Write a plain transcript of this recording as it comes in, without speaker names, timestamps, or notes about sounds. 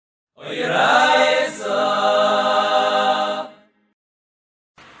Be'ez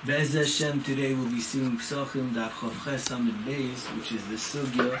Hashem, today we'll be seeing Pesachim Daf Chav Ches Amid Beis, which is the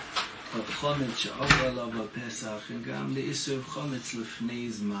sugya of Chometz she'over alav Pesach, and Gam the Isur of Chometz Lefnei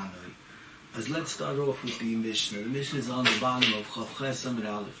Zmanoi. As let's start off with the Mishnah. The Mishnah is on the bottom of Chav Ches Amid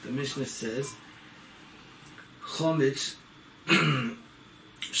Aleph. The Mishnah says, Chometz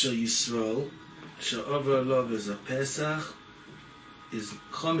shel Yisrael she'over alav as a Pesach, is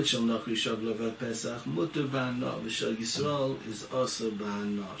Chometz shel Nachri Shavlav Pesach muter b'ana v'shel Yisrael is also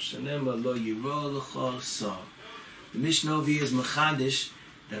b'ana shenemar lo yiro l'chol sar. The Mishnah over here is mechadish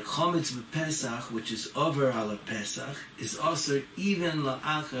that Chometz b'Pesach, which is over al Pesach, is also even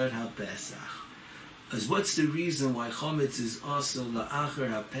la'achar ha-Pesach. As what's the reason why Chometz is also la'achar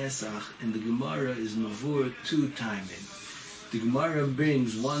ha-Pesach, and the Gemara is mavur two timing. The Gemara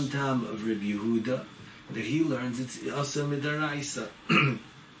brings one time of Rabbi Yehuda that he learns it's also midaraisa.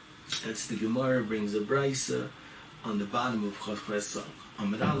 That's the Gemara brings a brisa on the bottom of Chav Ches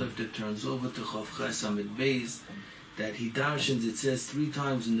Amid Aleph that turns over to Chav Ches Amid Beis, that he darshans, it says three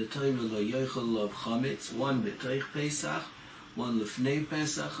times in the Torah, lo yochel lov chametz, one b'toich Pesach, one lefnei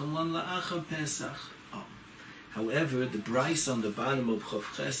Pesach, and one la'achar Pesach. However, the brisa on the bottom of Chav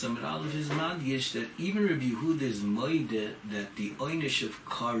Ches Amid Aleph is madgish that even Rabbi Yehuda is moide that the oynish of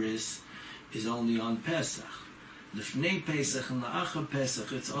kares is only on Pesach. Lefnei Pesach and la'achar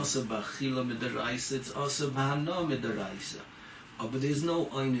Pesach, it's also b'achila midaraisa, it's also b'hana midaraisa. But there's no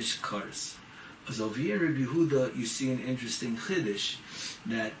oynish kares. As over here in Rabbi Yehuda, you see an interesting chiddush,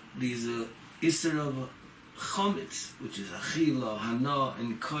 that there's a isser of chometz, which is achila, hana,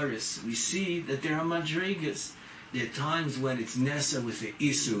 and kares. We see that there are madrigas. There are times when it's nesa with the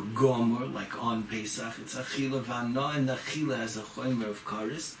isser gomer, like on Pesach, it's achila v'hana, and the achila has a chomer of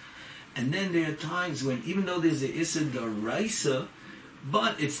kares. And then there are times when, even though there's a isser daraisa,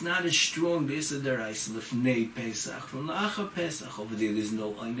 but it's not as strong the isser daraisa lefnei Pesach from la'achar Pesach. Over there's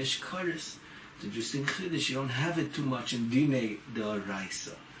no einish kares. It's interesting chiddush. You don't have it too much in dinei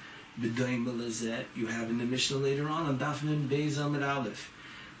daraisa. B'doim l'zeh, you have in the Mishnah later on Daf Nun Beis Amid Aleph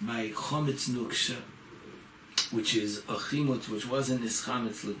by chometz nuksha, which is a chimutz which wasn't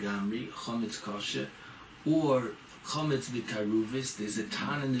nischametz legamri, chometz kosher, or chometz b'taruvis. There's a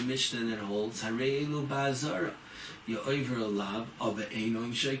tan in the Mishnah that holds harei elu ba'azara, you're over a lab of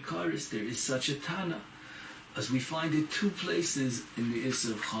einoin sheikaris. There is such a tana, as we find it two places in the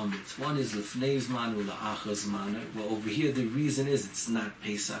Isser of Chometz. One is lefnei zman or la'achar zman. Well, over here the reason is it's not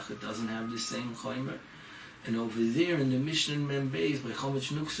Pesach, it doesn't have the same chomer. And over there in the Mishnah Mem Beis by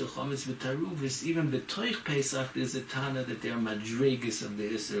Chometz Nuksha, Chometz b'taruvis, even b'toich Pesach, there's a tana that there are madregas of the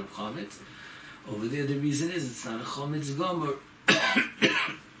Isser of Chometz. Over there the reason is it's not a Chometz gomer.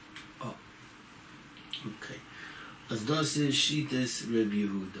 Oh, okay. As das is Shitas Rabbi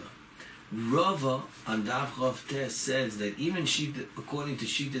Yehuda. Rava on Daf Chav Tes says that even according to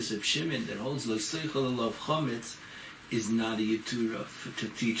Shitas of Shimon that holds lo seichel alav chometz is not a yitura to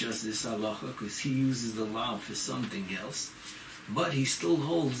teach us this halacha, because he uses the law for something else, but he still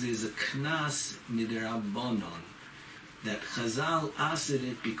holds there's a knas midrabanon that Chazal asked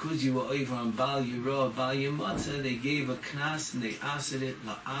it because you were over on Bal Yirah, Bal Yematzah, they gave a knas and they asked it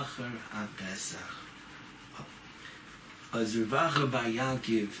la'achar ha-Pesach. As Ravacha by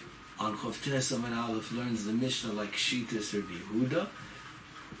Yaakov on Chav Tes Amid Aleph learns the Mishnah like Shitas Rabbi Yehuda,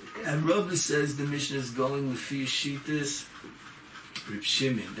 and Rabbi says the Mishnah is going with Shitas Reb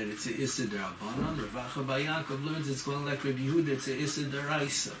Shimon, that it's a Issa D'Rabbanan. Ravacha by Yaakov learns it's going like Rabbi Yehuda, it's a Issa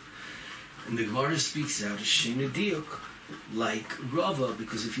D'Raisa. And the Gemara speaks out as Shena Diuk, like Rava,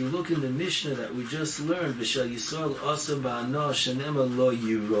 because if you look in the Mishnah that we just learned, V'shel Yisrael asa ba'ana shenema lo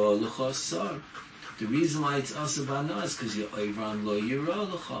yiro l'chasar. The reason why it's asa ba'ana is because you're over on lo yiro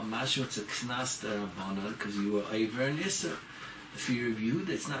l'cha. Mashma it's a knas d'Rabbanan because you were over an Isser. The fear of you,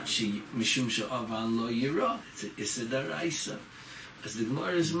 that's not mishum she'avan lo yiro, it's an Isser d'Raisa. As the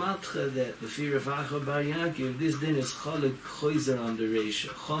Gemara is matcha that the fear of Acha Bar Yaakov, this din is chalek choizer on the reisha.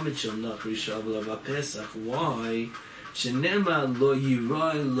 Chometz shel nachri shavlav ha-Pesach. Why? Shenema lo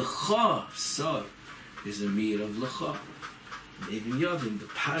yiroi l'cha. So, there's a meat of l'cha. Even Yavin, the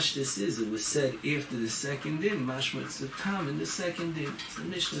pashtus is, it was said after the second din, mashma it's the tam in the second din. So the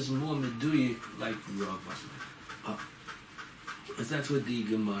Mishnah is more meduyik like Rava. Because that's what the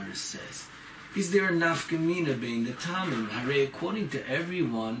Gemara says. Is there a nafkamina being the tamim? Hare, according to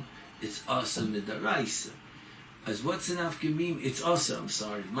everyone, it's asa midaraisa. As what's a nafkamina? It's asa, I'm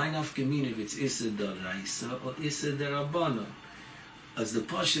sorry. My nafkamina if it's issa daraisa or issa darabana. As the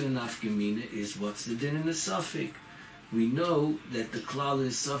pasha nafkamina is what's the din in the suffix. we know that the klal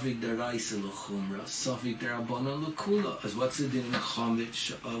is Safik Daraisa L'chumra, Safik Darabana L'kula. As what's the din in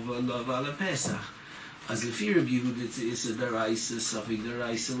Chomich of Love ala Pesach? As the fear of Yehud, it's Issa Daraisa, Safik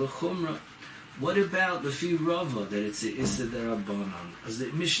Daraisa L'chumra. What about the fear Rava, that it's Issa Darabanan? As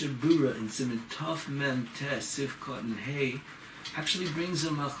the Mishnah Bura in Siman Tov Mem Tes, Sifkot and Hay, actually brings a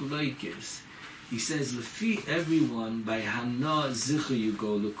machlokes. He says, Lefi everyone, by Hana Zicha you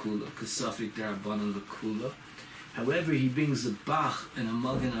go L'kula, Kasafik Darabanan L'kula. However, he brings a Bach and a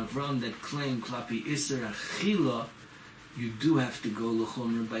Magen Avram that claim Klapi Isser Achila, you do have to go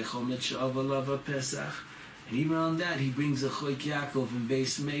L'chumra by Chomet Sha'av Pesach. And even on that, he brings a Choik Yaakov and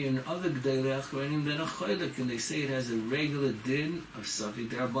Beis Meir and other G'dei Achronim that are Choylek, and they say it has a regular din of Safik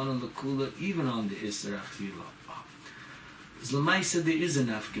D'Rabbanan L'Kula, even on the Isser Achila. As L'maisa, there is an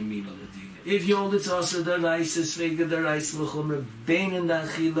Afkamina L'dina. If you hold it's also the Raisa, Svega the Raisa L'chumra, Bein in the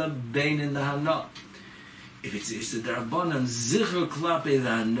Achila, Bein in the Hana. If it's Issa D'Rabbanan, Zichur Klape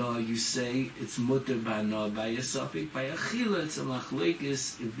D'Hana, you say it's Mutter B'Hana, by a Safik, by Achila, it's a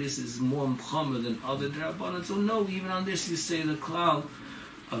Machlekes, if this is more Mchama than other D'Rabbanan. So no, even on this you say the Klal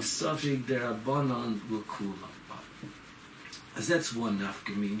of Safik D'Rabbanan L'Kula. As that's one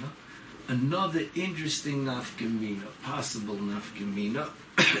Nafkamina. Another interesting Nafkamina, possible Nafkamina,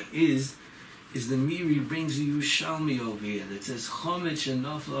 is the Miri brings a Yerushalmi over here that says, Chomich and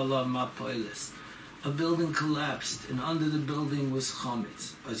Nafla Allah Mapoilis. A building collapsed, and under the building was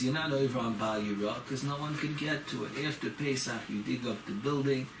chametz. As you're not over on Baal Yirah, because no one could get to it. After Pesach, you dig up the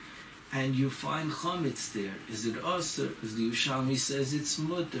building, and you find chametz there. Is it Aser? As the Yerushalmi says, it's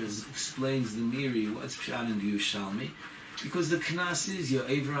mutter. Explains the Miri, what's pshat in the Yerushalmi. Because the knas is, you're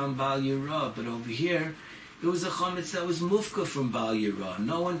over on Baal Yirah, but over here, it was a chametz that was mufka from Baal Yirah.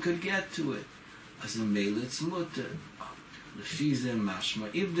 No one could get to it. As a mele, it's mutter.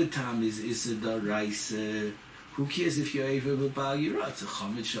 If the time is Issa Daraisa, who cares if you're over with Baal Yirah? It's a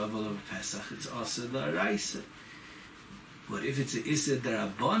Chomet Shaval of Pesach, it's Asa Daraisa. But if it's a Issa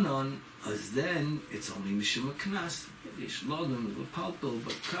Darabanan, as then it's only Mishum Knas, Ish Lodom, Palpil,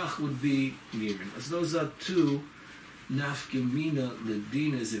 but Kach would be Mirin. As those are two Nafkemina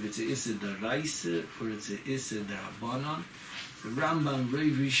Ledinas, if it's a Issa Daraisa or it's a Issa Darabanan. The Rambam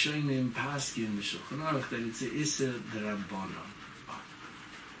Rav Rishonim Paskin Mishulchan Aruch that it's a Issa D'Rabbanan.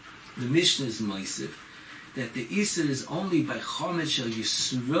 The Mishnah is Moisef that the Issa is only by Chomet Shel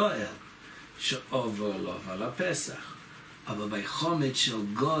Yisrael she'over lov ala Pesach. But by Chomet Shel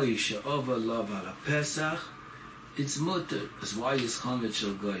Goy she'over lov ala Pesach, it's mutter. As why is Chomet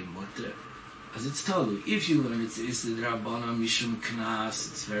Shel Goy mutter? As it's told, if you learn it's Issa D'Rabbanan Mishum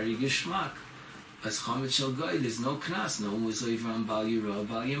Knas, it's very Geshmak. As Chomet Shel Goy, there's no knas, no one was over on Baal Yirah,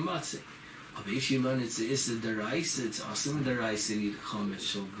 Baal Yamatze. But if you learn it's the Issa Daraisa, it's Asim Daraisa, you Chomet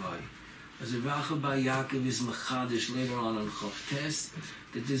Shel Goy. As Rabbi Yaakov is Mechadish later on Chof Tes,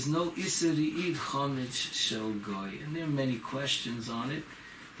 that there's no Issa to eat Chomet Shel Goy. And there are many questions on it.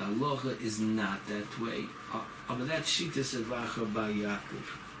 The halacha is not that way. But that Shittas of Rabbi Yaakov.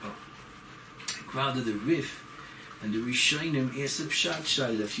 Rather the Rif, and the Rishonim is a pshat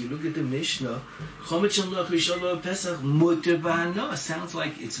shayla. If you look at the Mishnah, Chomet Shel Rishon Pesach muter b'hana. Sounds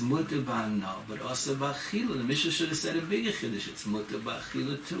like it's muter b'hana, but also b'achila. The Mishnah should have said a bigger chiddush. It's muter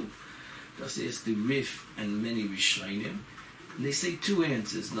b'achila too. Thus is the Rif and many Rishonim. And they say two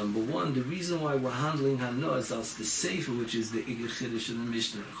answers. Number one, the reason why we're handling hana is als the sefer, which is the igir chiddush of the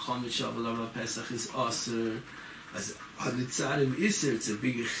Mishnah. Chomet Shel Pesach is aser. As on the tzad of Isser, it's a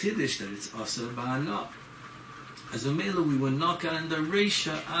bigger chiddush that it's aser b'hana. As a mela, we were not on the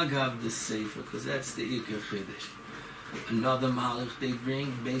Reisha Agav the Sefer, because that's the Iker Chiddush. Another Malach they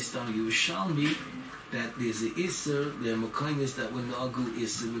bring, based on Yerushalmi, that there's an Isser, there are Mekaymis that when the Agu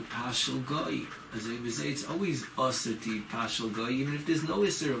Isser with Pashal Goy. As I would say, it's always Asr to eat Pashal Goy, even if there's no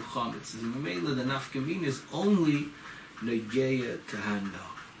Isser of Chometz. As a mela, the Nafkamina is only Negeya to Handa.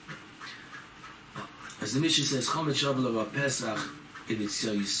 As the Mishnah says, Chometz Shavuot Pesach, if it's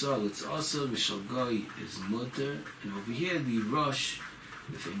Yisrael, it's also Mishal Goy is mutter, and over here the Rosh,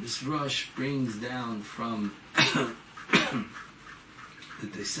 the famous Rosh, brings down from the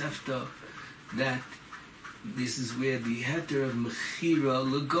Tosefta that this is where the heter of Mechira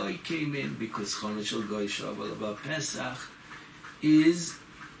L'Goy came in, because Chomet Shel Goy Shavuot about Pesach is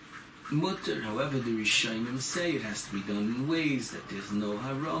mutter. However, the Rishonim say it has to be done in ways that there's no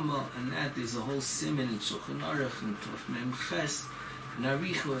harama, and that there's a whole siman in Shulchan Aruch and Tov Mem Ches.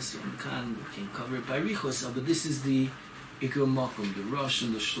 Narichos, and we can cover it by Richos, but this is the Iker Makom, the Rosh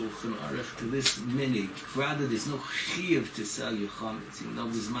and the Shulchan Aruch to this minig. Rather, there's no chiyuv to sell your chametz. Even though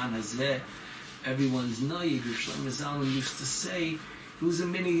Bizman Hazeh, everyone's naïve. Shlomo Zalman used to say, It was a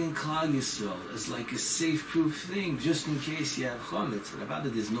minig in Klal Yisrael as like a safe-proof thing, just in case you have chametz. But about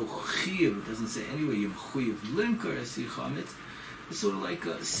it, there's no chiyuv. It doesn't say anywhere you're chiyuv limker as you chametz. It's sort of like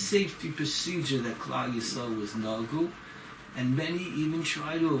a safety procedure that Klal Yisrael was nagu, and many even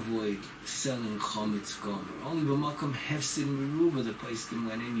try to avoid selling chametz gomer. Only b'makom hefsid meruba, the place that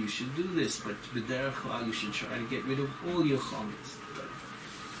went in, you should do this. But b'derech klal, you should try to get rid of all your chametz.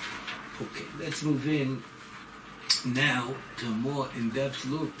 Okay, let's move in now to a more in-depth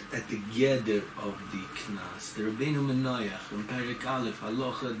look at the geder of the knas. The Rabbeinu Menayach in Perek Aleph,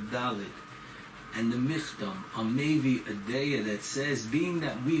 Halacha Dalet, and the Michtam on maybe a day that says, being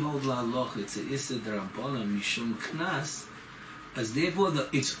that we hold la halacha, it's a issa d'Rabbanan mishum knas, as therefore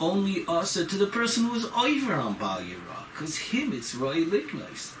it's only asa to the person who's over on Bal Yirah, because him it's roi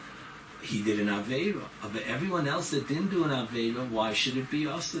liknos. He did an aveira. But everyone else that didn't do an aveira, why should it be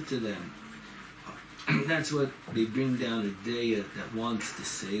asa to them? That's what they bring down a daya that wants to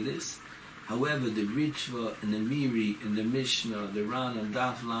say this. However, the Ritva and the Miri and the Mishnah, the Ran and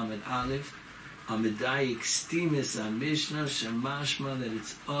Daf Lamed Aleph, Amedayik Stimis on Mishnah Shemashma that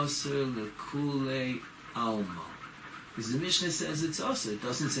it's Aser Lekule Alma. Because the Mishnah says it's Aser. It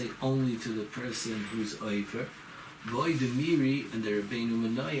doesn't say only to the person who's over. Boy, the Miri and the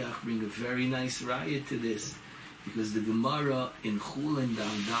Rabbeinu Menayach bring a very nice raya to this. Because the Gemara in Chul and Dam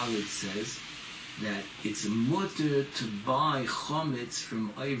Dalet says that it's a mutter to buy chametz from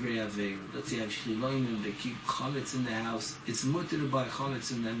Oivre Aveira. Let's say you have Shchilonim, they keep chametz in the house. It's mutter to buy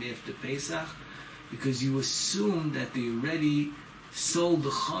chametz from them after Pesach because you assume that they already sold the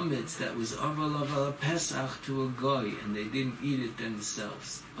chametz that was Aval Pesach to a guy and they didn't eat it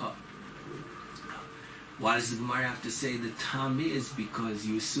themselves. Why does the Gemara have to say the tam is? Because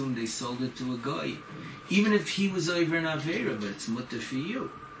you assume they sold it to a guy. Even if he was over in Aveira, but it's mutter for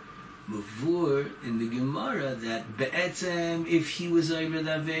you. Mavur in the Gemara that be'etzem, if he was over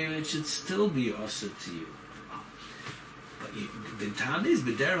the Aveira, it should still be also to you. But the time is,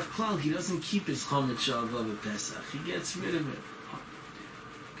 b'derech klal, he doesn't keep his chametz sha'avav Pesach. He gets rid of it.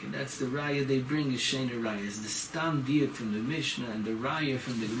 Okay, that's the raya they bring, is Shena Raya. It's the stam diak from the Mishnah and the raya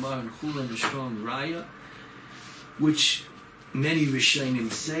from the Gemara and Chul and the strong raya, which many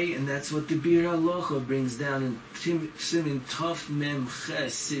Rishonim say, and that's what the Bir Halacha brings down in Simin Tov Mem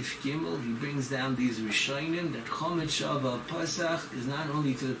Ches Sif Gimel. He brings down these Rishonim that Chometz Shava Pesach is not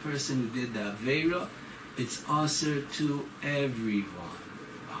only to the person who did the Aveira, it's also to everyone.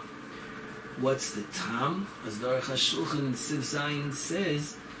 What's the tam? As Darach HaShulchan in Siv Zayin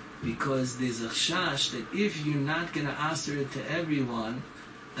says, because there's a chash that if you're not going to answer it to everyone,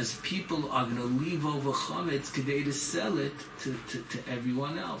 as people are going to leave over chametz today to sell it to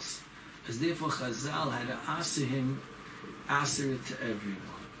everyone else. As therefore Chazal had to answer it to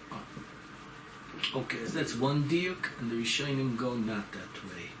everyone. Okay, so that's one diuk, and the Rishonim go not that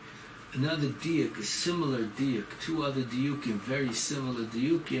way. Another diuk, a similar diuk, two other diukim, very similar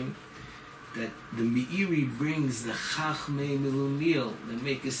diukim, that the Meiri brings the Chachmei Milunil, that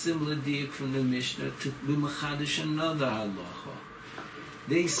make a similar diuk from the Mishnah to B'machadish another halacha.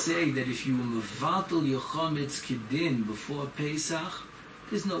 They say that if you mevatel your chametz kedin before Pesach,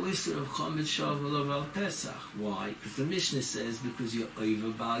 there's no issue of chametz shavuot al Pesach. Why? Because the Mishnah says because you're over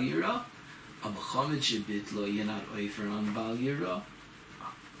Bal Yirah, aber chametz shebitlo, you're not over on Bal Yirah.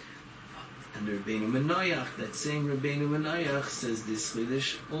 And the Rabbeinu Menayach, that same Rabbeinu Menayach, says this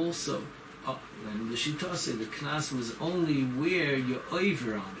chiddush also. And the Shita said the knas was only where you're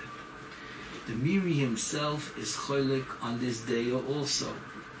over on it. The Miri himself is cholik on this day also.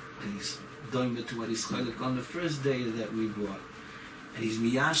 And he's doing to what he's cholik on the first day that we brought. And he's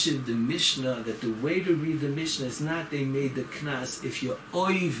miyashiv the Mishnah, that the way to read the Mishnah is not they made the knas if you're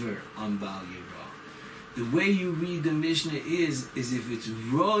over on Bal Yirah. The way you read the Mishnah is if it's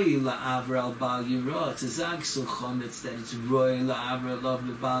roi la'avra al Bal Yirah, it's a zagsul chometz that it's roi la'avra al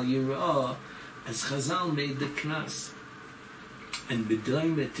Bal Yirah, as Chazal made the knas. And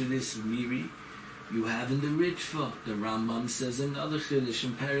b'doimet to this Miri, you have in the Ritva, the Rambam says another chiddush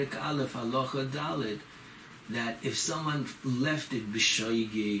in Perek Aleph, Halacha Dalet, that if someone left it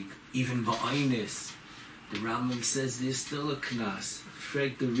b'shoigig, even ba'aynis, the Rambam says there's still a knas.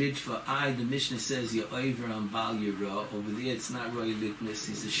 Frek the Ritva, the Mishnah says you're over on Bal Yirah, over there it's not roi likness,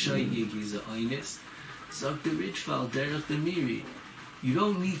 he's a shoigig, he's a aynis. So the Ritva, al derech the Miri, you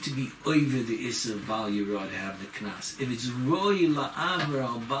don't need to be over the Issa of Bal Yirah to have the knas. If it's roi la'avra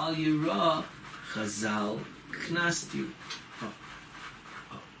al Bal Yirah, Chazal knast you.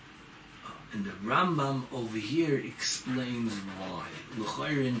 And the Rambam over here explains why.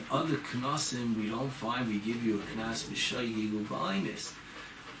 L'chayr in other knasim we don't find we give you a knas b'shayig u'ba'aynis.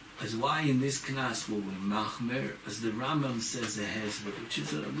 As why in this knas will we machmer? As the Rambam says a hezbollah, which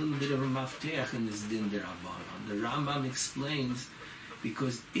is a little bit of a mafteach in this din derabanan. The Rambam explains,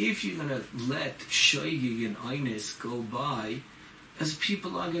 because if you're going to let shoygig and eines go by, as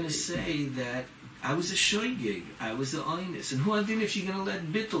people are going to say that I was a shoygig, I was a eines, and who adin if you're going to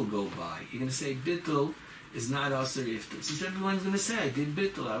let bittul go by? You're going to say bittul is not aser iftar. So everyone's going to say I did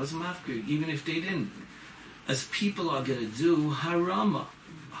bittul, I was mafkir, even if they didn't. As people are going to do harama.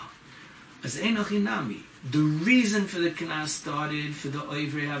 As enochinami, the reason for the knas started for the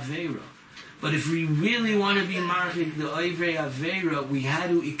oivrei aveira. But if we really want to be marchik the oivrei aveira, we had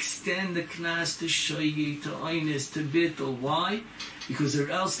to extend the knas to shoygig, to oines, to bittul. Why? Because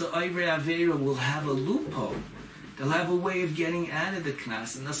or else the oivrei aveira will have a loophole. They'll have a way of getting out of the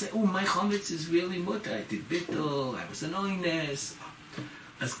knas, and they'll say, "Oh, my chometz is really mutter. I did bittul. I was an oines."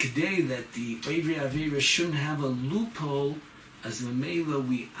 As kedei that the oivrei aveira shouldn't have a loophole. As Mamela,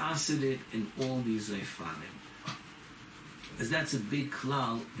 we asked it in all these Eifanim. As that's a big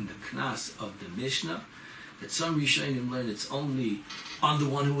klal in the knas of the Mishnah, that some Rishonim learn it's only on the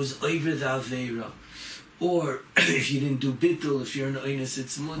one who was over the Aveira, or if you didn't do bittul, if you're an oines,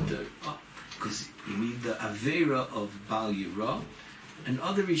 it's mutter, because you need the Aveira of Bal Yira. And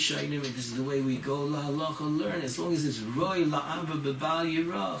other Rishonim, and this is the way we go, La halacha learn, as long as it's Roy La'ava B'Bal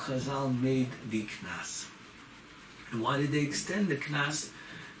Yira, Chazal made the knas. And why did they extend the knas?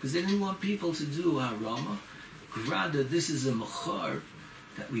 Because they didn't want people to do harama. Rather, this is a machar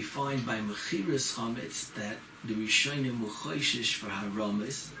that we find by mechiras chametz, that the Rishonim were choishish for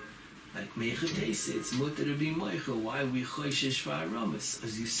haramas. Like mechatese, it's mutter to be moicha. Why are we choishish for haramas?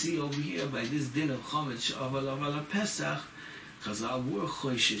 As you see over here, by this din of chametz she'aval aval Pesach, Chazal were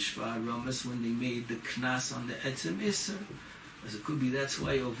choishish for haramas when they made the knas on the etzem iser. As it could be, that's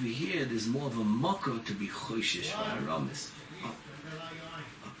why over here there's more of a makor to be choishish for haramis.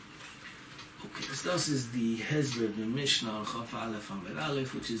 Okay, this is the Hezbollah of the Mishnah on Chaf Aleph Amid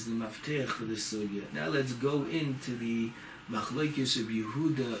Aleph, which is the mafteach for the sugya. Now let's go into the machlokes of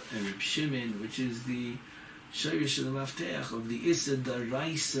Yehuda and Reb Shimon, which is the shayrish of the mafteach of the Issa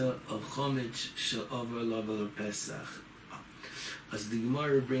Daraisa of Chometz She'avar Laval Pesach. As the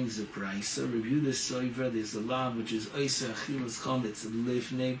Gemara brings a price, so review the soiver, there's a law which is Oisa Achilas Chometz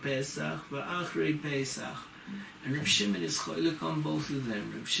Lifnei Pesach V'Achrei Pesach. And Reb Shimon is choilek on both of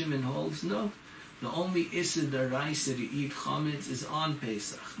them. Reb Shimon holds, no, the only Issa Daraisa to eat Chometz is on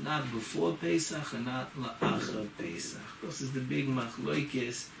Pesach, not before Pesach and not La'achar Pesach. This is the big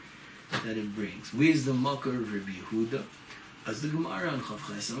machlokes that it brings. Where's the makar of Rabbi Yehuda? As the Gemara on Chav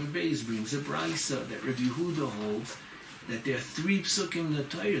Chesam Beis brings a brisa that Rabbi Yehuda holds that there are 3 psukim in the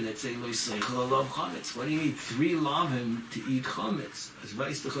Torah that say lo yiseichel alav chametz. What do you need 3 lavim to eat chametz? As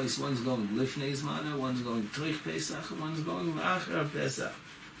vice the case, one's going lifnei zmana, one's going toich Pesach, and one's going achar Pesach.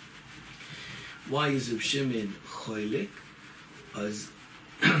 Why is Reb Shimon choilek? As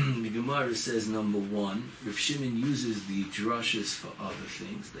the Gemara says, number 1, Reb Shimon uses the drushes for other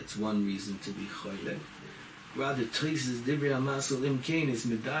things. That's one reason to be choilek. Rather, Treises Divrei Hamasel Imkein is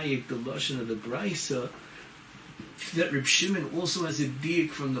medayik the lashon of the brisa, that Reb Shimon also has a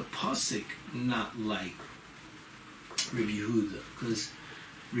diak from the pasuk, not like Reb Yehuda, because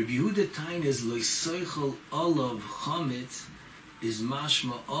Reb Yehuda tain is lo yiseichel olav chametz is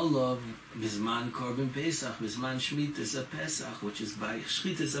mashma olav bizman korban Pesach, bizman shmitas a Pesach, which is by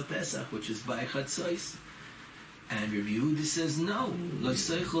shchitas a Pesach, which is by chatzos. And Reb Yehuda says no, lo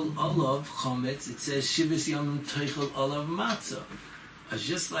yiseichel olav chametz. It says shivas yamim teichel olav matzah. As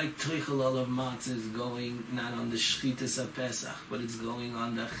just like Teichel Olav Matzah is going not on the Shchitas HaPesach, but it's going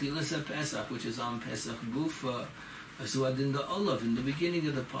on the Achilas HaPesach, which is on Pesach Gufa, as who had in the Olav, in the beginning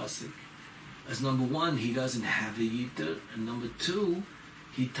of the Pasuk. As number 1, he doesn't have a Yiter, and number 2,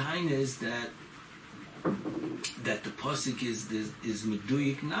 he tines that the Pasuk is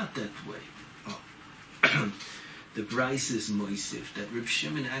Meduyik not that way. The Bryce is Moisif, that Reb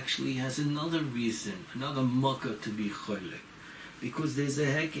Shimon actually has another reason, another Makkah to be Choylek. Because there's a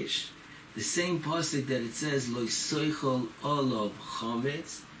hekesh. The same pasuk that it says lo yiseichel olav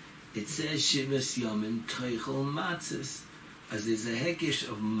chametz, it says shivas yamin teichel matzahs. As there's a hekesh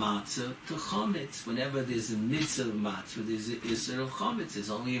of matzah to chametz. Whenever there's a mitzvah of matzah, there's a isser of chametz. There's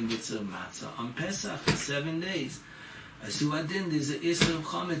only a mitzvah of matzah on Pesach for 7 days. As to adin, there's a isser of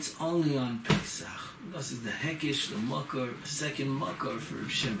chametz only on Pesach. This is the hekesh, the makar, second makar for Reb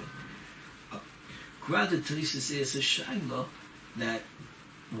Shimon. Rather, Teresa says a shayla that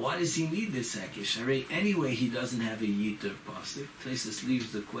why does he need this hekesh? Anyway, he doesn't have a yiter pasuk. Taisus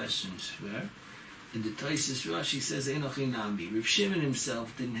leaves the question shver. In the Taisus Rashi says Enoch Inami. Reb Shimon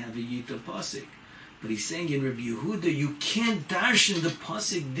himself didn't have a yiter pasuk. But he's saying in Rabbi Yehuda, you can't darshan the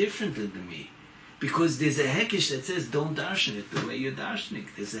pasuk differently than me. Because there's a hekesh that says, don't darshan it the way you're darshaning.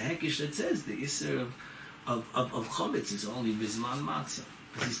 There's a hekesh that says the isser of chometz is only bizman matzah.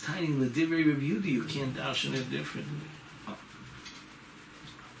 But he's tying the divrei Rabbi Yehuda, you can't darshan it differently.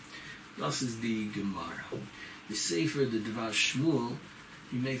 This is the Gemara. The Sefer, the Dvar Shmuel,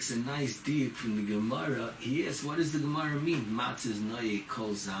 he makes a nice diuk from the Gemara. He asks, what does the Gemara mean? Matzah is noye kol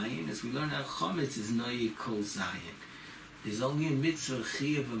zayin. As we learn out, chometz is noye kol zayin. There's only a mitzvah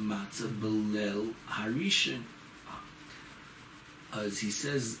chiyav of matzah belel harishon. As he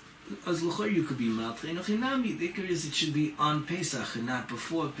says, as l'chor you could be matzah enochinami. The ikar is it should be on Pesach and not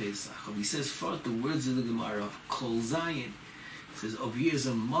before Pesach. He says, for the words of the Gemara of kol zayin. It says, over here is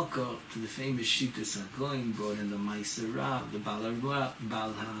a makkah to the famous Shittas HaGoyim brought in the Maisera, the Bal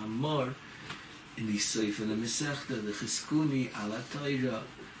HaMor, in the Sefer, the Mesechta, the Cheskuni, Ala Torah,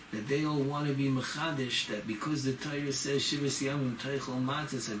 that they all want to be mechadish, that because the Torah says Shivas Yamim Teichel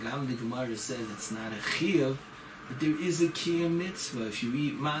Matzah, Hagam the Gemara says it's not a chiyuv, but there is a kiyuv mitzvah. If you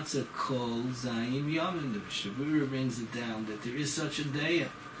eat matzah kol zayim yamim, the Mishnah brings it down that there is such a day.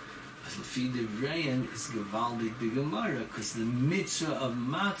 As the feed of Rayan is Gevaldik the Gemara, because the mitzvah of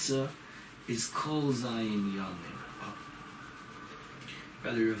matzah is kol zayin yamim.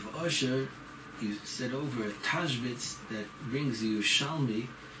 Brother of Usher, you said over a Tashbitz that brings you Shalmi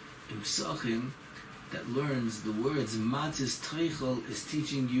in Pesachim that learns the words matzah's teichel is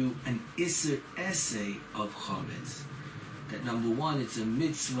teaching you an iser essay of chometz. That number one, it's a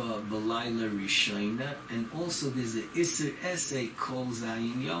mitzvah b'layla rishayna, and also there's an iser essay kol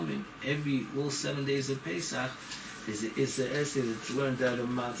zayin yomim. All 7 days of Pesach, there's an iser essay that's learned out of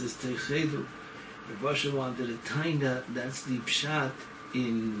matzah's teichelu. Rabbi wanted to tie that's the pshat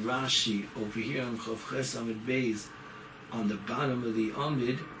in Rashi over here on Chav Ches Amid Beis, on the bottom of the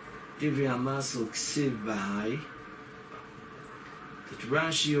Amid, Divrei Hamasel Ksiv Bahai. That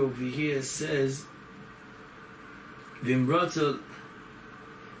Rashi over here says, Vimrata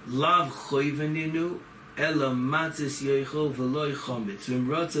lav choyveninu ela matzis yoichol v'loy chometz.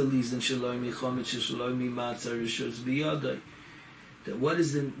 Vimrata lizen shalomi chometz shalomi matzah rishos biyadai. That what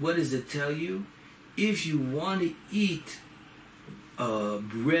does it tell you? If you want to eat a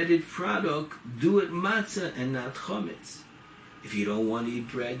breaded product, do it matzah and not chometz. If you don't want to eat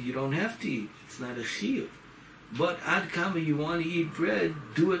bread, you don't have to eat. It's not a chiyuv. But ad kama you want to eat bread,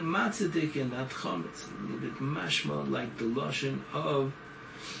 do it matzah and not chometz. A little bit mashma like the lashon of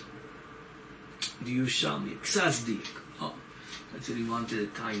the Yerushalmi. Ksasdik. Oh, that's what he wanted to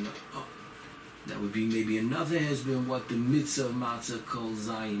tie up. Oh, that would be maybe another husband what the mitzvah of matzah calls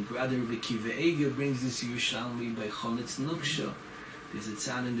zayin. Rather, Rabbi Kiva Eger brings this Yerushalmi by chometz nuksha. There's a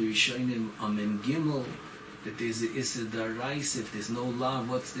tzad in the Rishonim Amen Gimel that there's the Issa Darais. If there's no law,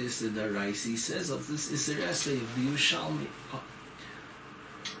 what's the Issa Darais? He says of this Issa essay of the Yerushalmi. Oh.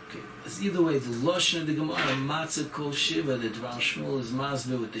 Okay, as either way, the Lashon of the Gemara, Matzah Kol Shiva, the Dvar Shmuel is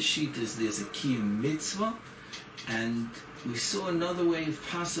Masber with the Shitas, there's a key mitzvah, and we saw another way of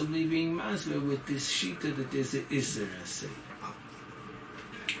possibly being Masber with this Shita that there's an Issa essay.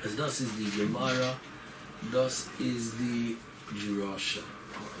 As thus is the Gemara, thus is the Jerusha.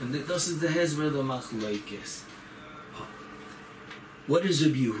 And this is the Hezbollah of the Machlokes. What does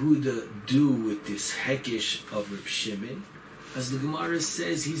Rabbi Yehuda do with this hekesh of Reb Shimon? As the Gemara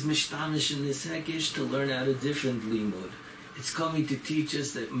says, he's mishtamish in this hekesh to learn out a different limud. It's coming to teach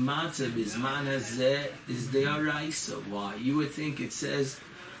us that matzah bizman hazeh is the araisa. Why? You would think it says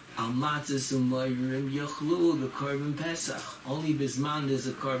al matzah sumayrim yachlu the korban pesach. Only bizman there's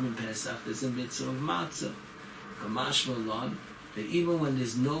a korban pesach. There's a mitzvah of matzah. Kamash malon. That even when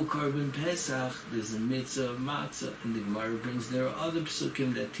there's no korban pesach, there's a mitzvah of matzah. And the Gemara brings, there are other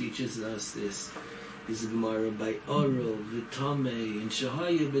psukim that teaches us this. There's a Gemara by Oral, V'tamei, and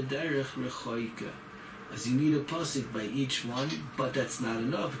Shahaya B'derech Rechoika. As you need a pasuk by each one, but that's not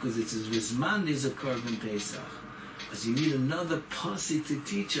enough because it says Rizman is a korban pesach. As you need another pasuk to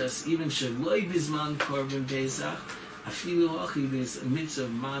teach us, even Shavloi Bizman korban pesach, Afilu Achi, there's a mitzvah of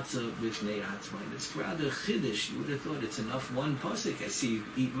matzah with ne'atzmain. It's rather chiddush. You would have thought it's enough one pasuk. I see you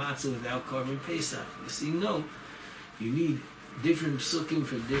eat matzah without korban pesach. You see, no. You need different psukim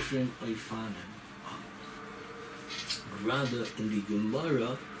for different oifanim. Rather, in the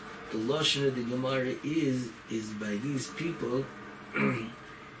Gemara, the lashon of the Gemara is by these people.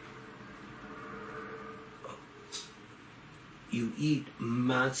 You eat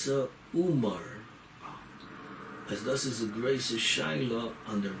matzah umar. As this is a grace of Shaila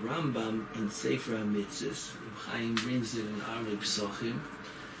on the Rambam in Sefer HaMitzvos. Chaim brings it in our Pesachim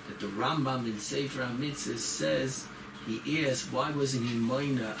that the Rambam in Sefer HaMitzvos says He asked, why wasn't he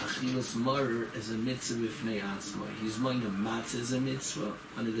moina achilas marer as a mitzvah b'fnei atzma? He's moina matzah as a mitzvah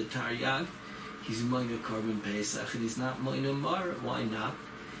under the Taryag. He's moina korban pesach, and he's not moina marer. Why not?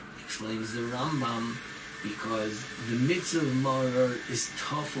 Explains the Rambam, because the mitzvah of marer is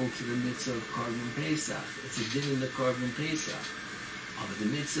tafel to the mitzvah of korban pesach. It's a din in the korban pesach. But the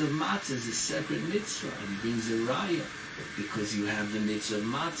mitzvah of matzah is a separate mitzvah, and he brings a raya, because you have the mitzvah of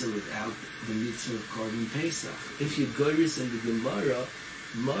matzah without the mitzvah of korban pesach. If you go in the Gemara,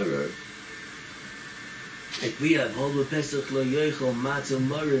 marer, like we have, Hol Pesach lo yochel matzah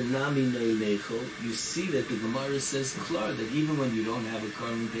marer nami no yochel, you see that the Gemara says klar, that even when you don't have a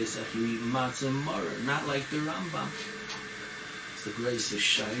korban pesach, you eat matzah marer, not like the Rambam. It's the grace of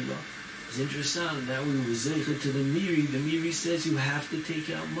Shaila. It's interesting, now we were zeicha to the Miri says you have to take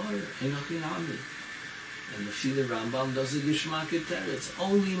out marer, enochin ami. And the Rambam does a gishmak teretz.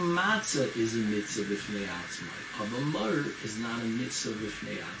 Only matzah is a mitzvah b'fnei atzmai. But marer is not a mitzvah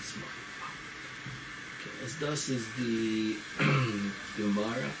b'fnei atzmai. Okay, as thus is the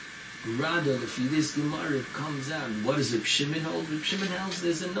Gemara. Rather, if this Gemara it comes out, and what does Reb Shimon hold? Reb Shimon holds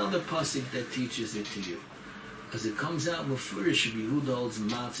there's another pasuk that teaches it to you. As it comes out, Mufurish Yehuda holds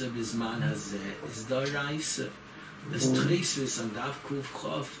matzah b'zman hazeh is daraisa. There's Treisus and Daf Kuf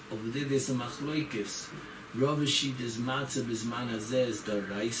Chof. Over there there's a machloikis. Rav Shid is matzah b'zman hazeh is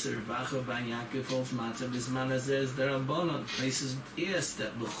daraisa. Vacha ben Yaakov holds matzah b'zman hazeh is darabanan. Places yes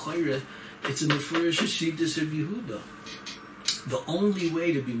that b'choyre it's a Mufurish Shidus of Yehuda. The only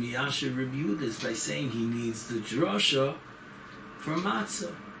way to be miyasher Reb Yehuda is by saying he needs the drasha for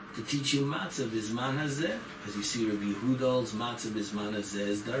matzah. To teach you matzah b'zman hazeh, as you see Rabbi Yehuda's matzah b'zman hazeh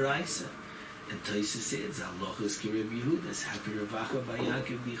is daraisa, and Taisa says halachas ki Rabbi Yehuda's happy ravacha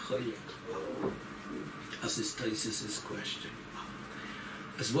b'Yaakov b'choyer. As is Taisa's question.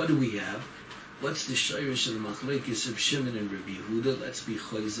 As what do we have? What's the shayrish of the machlekes Reb Shimon and Rabbi Yehuda? Let's be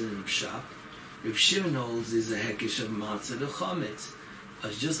chayzer and pshat. Reb Shimon holds is a hekesh of matzah the chametz.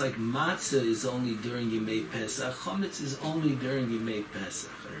 As just like matzah is only during Yemei Pesach, chametz is only during Yemei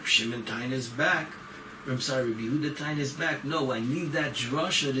Pesach. Reb Shimon tying his back. Rabbi Yehuda tying his back. No, I need that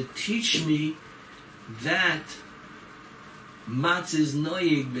drasha to teach me that matzah is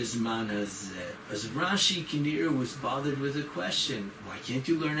noyeg b'zman hazeh. As Rashi Kinir was bothered with a question, why can't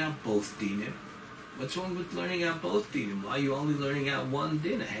you learn out both dinim? What's wrong with learning out both dinim? Why are you only learning out one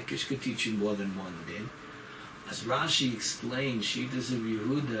din? A hekesh could teach you more than one din. As Rashi explained, Shittas of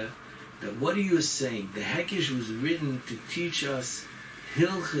Yehuda, that what are you saying? The Hekesh was written to teach us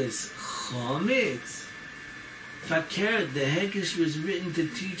Hilchis Chometz. Fakir, the Hekesh was written to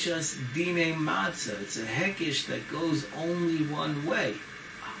teach us Dinei Matzah. It's a Hekesh that goes only one way.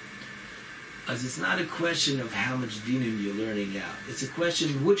 As it's not a question of how much Dinim you're learning out. It's a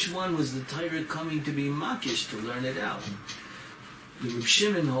question, which one was the Torah coming to be Makish to learn it out? The Reb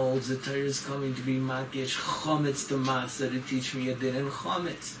Shimon holds the Torah is coming to be makish chometz to matzah to teach me a din in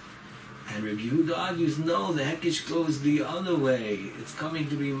chometz. And Reb Yehuda argues, no, the hekesh goes the other way. It's coming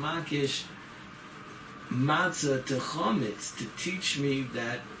to be makish matzah to chometz to teach me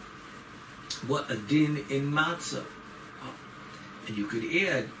that what a din in matzah. And you could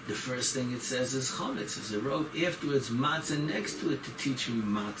add, the first thing it says is chometz. As it wrote afterwards, matzah next to it to teach me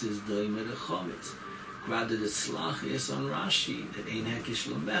matzah's doima to chometz. Rather the slach is on Rashi that ein hekesh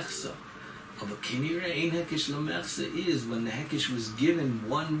l'mechsa. But kinira ein hekesh l'mechsa is when the hekesh was given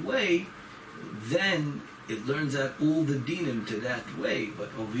one way, then it learns out all the dinim to that way. But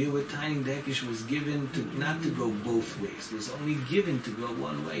over here we're tying the hekesh was given to not to go both ways. It was only given to go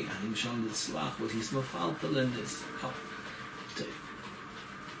one way. Anim sham the slach, what he's mafaltal in this.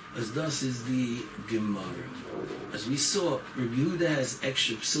 As thus is the Gemara. As we saw, Rabbi Yehuda has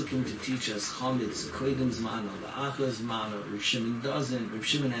extra psukim to teach us chometz, kodim zmano, la'achar zmano. Reb Shimon doesn't. Reb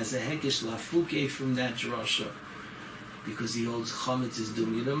Shimon has a hekesh lafuke from that drasha because he holds chometz is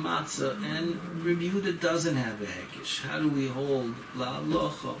doing the matzah, and Rabbi Yehuda doesn't have a hekesh. How do we hold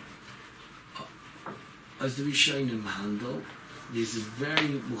la'alocha? As the Rishonim handle, there's a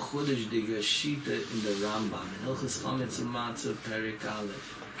very mechudesh digashita in the Rambam in Hilchos Chometz and Matzah Perek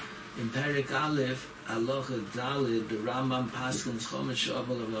Aleph. In Perek Aleph, Halacha Daled, the Rambam paskins Chometz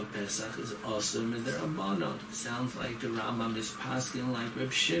Shavuot of Pesach is awesome in the Rabbanon. Sounds like the Rambam is paskin like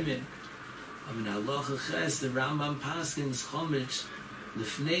Reb Shimon. In Halacha Ches, the Rambam paskins Chometz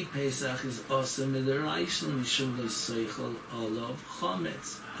Lefnei Pesach is awesome in the Reishon Mishum L'Seichel Olav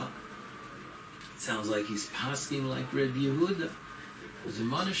Chometz. Sounds like he's paskin like Reb Yehuda. As a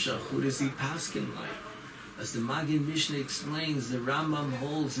Manashach, who does he paskin like? As the Magid Mishnah explains, the Rambam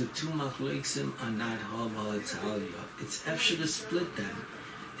holds the two machloksim are not hava Italia. It's efshar to split them.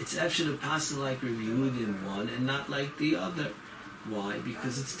 It's after the passing like Rabbi Yehuda in one and not like the other. Why?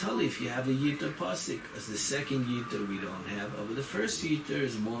 Because it's totally if you have a Yiter Pasik. As the second Yiter we don't have. Over the first Yiter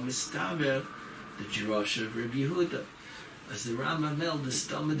is more Mistaber, the Jerosh of Rabbi Yehuda. As the Ramamel, the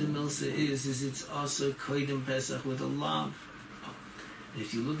Stomach the Milsa is it's also Koidim Pesach with a Lav. And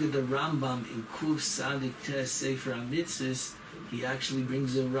if you look at the Rambam in Kuf Sadik Tes Sefer HaMitzvos, he actually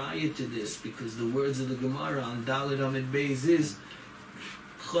brings a raya to this, because the words of the Gemara on Dalet Amid Beis is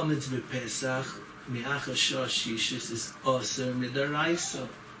Chometz b'Pesach mi'achas shishis is Aser midaraisa.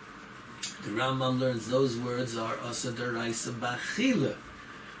 The Rambam learns those words are Aser daraisa b'achila.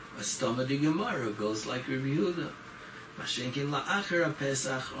 A stomach the Gemara goes like Rabbi Yehuda. Mashenkin la'achar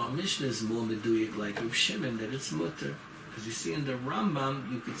Pesach, our Mishnah is more meduyik like Reb Shimon that it's mutter. Because you see in the Rambam,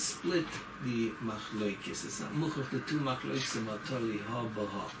 you could split the machloikis. It's not muchach, the two machloikis are totally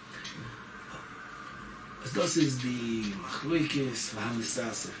ha-ba-ha. As this is the machloikis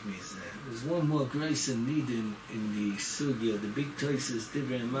v'hamisasef mizeh. There's one more grace and need in the sugya, the big toises,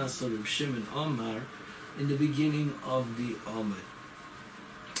 Divrei Masor of Shimon Omar, in the beginning of the Amud.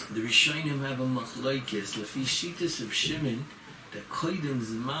 The Rishonim have a machloikis, lefi shitas of Shimon, that koidem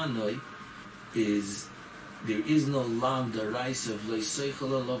zmanoi is there is no lav daraisa of loiseichel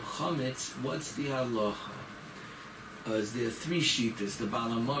alav chametz. What's the halacha? As there are three shitas, the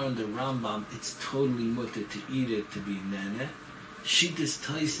Balamar and the Rambam, it's totally mutter to eat it to be nene. Shitas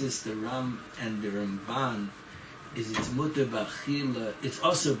Taisis, the Ram and the Ramban, is it's mutter b'achila, it's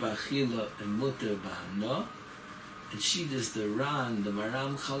also b'achila and mutter b'hana. And shitas the Ran, the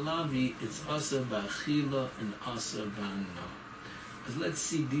Maram Chalavi, it's also b'achila and also b'hana. Let's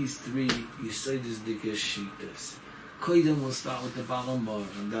see these three Yesodis Dikah Shitas. Koidem will start with the Balamar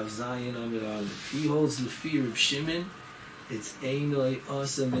and Dav Zayin Amid Aleph. He holds the fear of Shimon. It's Einoi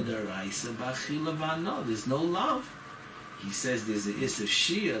Asa Midaraisa B'achila V'ana. There's no love. He says there's a Issa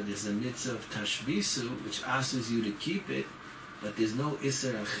Shia, there's a Mitzvah of Tashbisu, which asks you to keep it, but there's no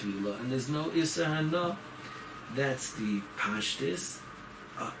Issa Achila and there's no Issa Hana. That's the Pashtis.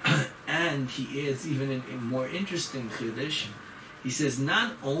 And he adds even a more interesting Chiddush. He says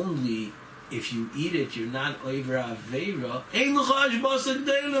not only if you eat it, you're not over Aveira. You're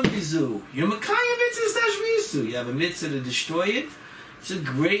Makayim mitzvah tashbisu. You have a mitzvah to destroy it. It's a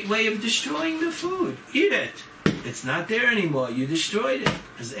great way of destroying the food. Eat it. It's not there anymore. You destroyed it.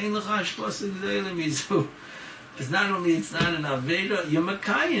 As not only it's not an Aveira, you're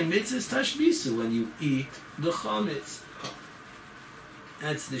Makayim mitzvah tashbisu when you eat the chametz.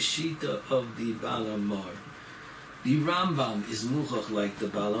 That's the shita of the Balamar. The Rambam is muchach like the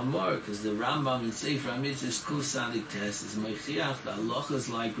Balamar, because the Rambam in Sefer HaMitzvos Kusadik Test is Meichiach. The halacha is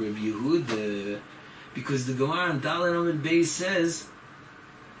like Rabbi Yehuda, because the Gemara in Dalet Amud Beis says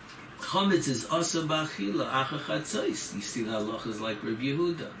chametz is asa b'achila acha chatzos. You see the halacha is like Rabbi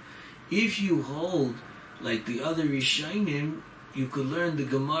Yehuda. If you hold like the other Rishonim, you could learn the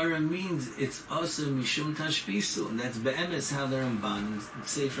Gemara means it's asa mishum tashbisu, and that's be'emes how the Ramban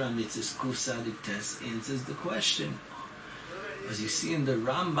Sefer HaMitzvos Kusadik Test answers the question. As you see in the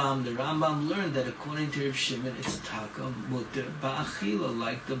Rambam learned that according to Rav Shimon, it's taka muter ba'achila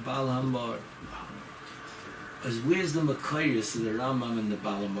like the Bal Hamor. As where's the Makayris of the Rambam and the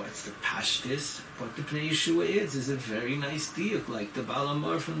Bal Hamor? It's the Pashtis. What the Pnei Yeshua is a very nice diuk like the Bal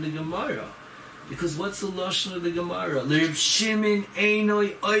Hamor from the Gemara. Because what's the lashon of the Gemara? Reb Shimon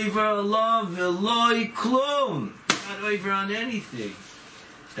einoi over Allah v'loi klum. Not over on anything.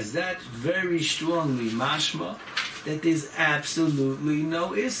 As that very strongly mashma that there's absolutely no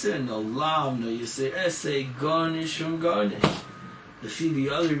isser, no lav, no yisser essay, garnish from garnish. The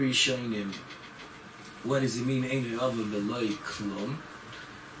other Rishonim, what does it mean einoi over v'loi klum?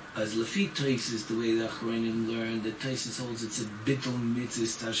 As Lafi Taisis, the way the Achronim learned, the Taisis holds it's a bittul mitzvah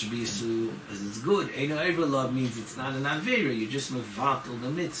tashbisu, as it's good. Eino ever love means it's not an avera, you just mevatel the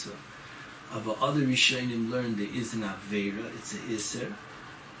mitzvah. But other Rishonim learned there is an avera, it's an iser.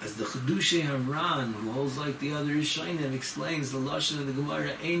 As the Chedushay Haran, who holds like the other Rishonim, explains the lashon of the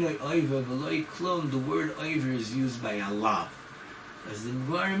Gemara, Eino oiva v'loi klum, the word oiva is used by Allah. As the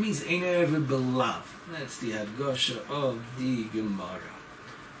Gemara means Eino ever belav. That's the Hadgasha of the Gemara.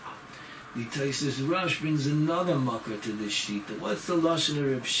 The Taisus Rosh brings another makkah to this shita. What's the lashon of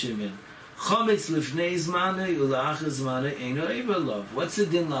Reb Shimon? Chametz lifnei zmanei ula'achas zmanei eino ever love. What's the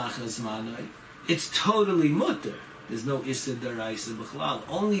din la'achas zmanei? It's totally mutter. There's no issa daraisa b'chlal.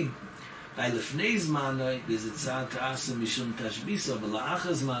 Only by lifnei zmanei there's a tzad ta'asa mishum tashbisa. But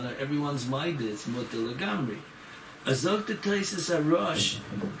la'achas zmanei everyone's mind it's mutter legamri. Azok the Taisus Rosh,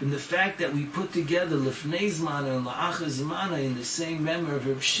 from the fact that we put together Lefnei Zmana and La'achas Zmana in the same member of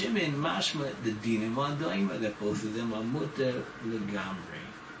Reb Shimon, Mashma, the Dinim Adaima, that both of them are Mutter Legamri.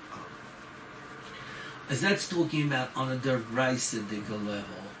 As that's talking about on a deraisa level.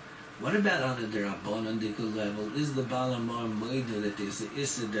 What about on a derabanan level? Is the Balamar Moida that there's a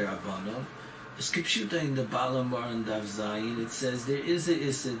Issa derabanan? The Skipshuta in the Balamar and Dav Zayin, it says there is a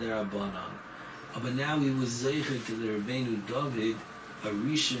Issa derabanan. But now we was zeicher to the Rabbeinu David, a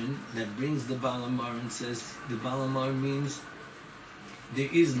Rishon that brings the Balamar and says the Balamar means there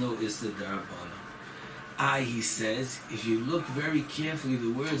is no Issa derabanan. He says, if you look very carefully,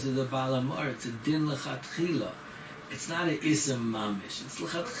 the words of the Balamar, it's a din lechatchila. It's not an Issa mamish. It's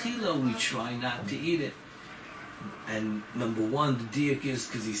lechatchila, we try not to eat it. And number one, the diak is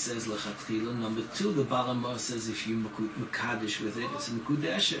because he says lechatchila. Number two, the Balamar says if you mukadish with it, it's a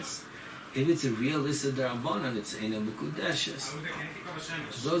mukudeshes. If it's a real Issa derabanan, it's a mukudeshes.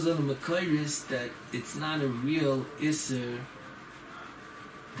 Those are the makairis that it's not a real Issa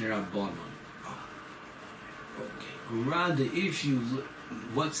derabanan. Okay. Rather, if you look,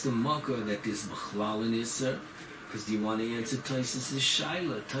 what's the makar that is b'chlal in Issa? Because do you want to answer Taisus'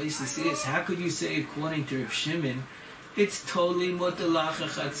 shaila? Taisus is, how could you say according to Reb Shimon, it's totally mutalacha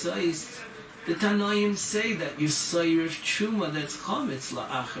chatzais? The Tanoim say that you sayir of truma that's chametz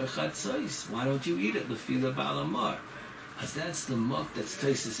la'achar chatzais. Why don't you eat it? Lefila balamar. As that's the muk, that's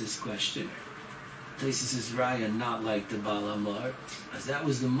Taisus' question. Taisus' raya not like the Balamar, as that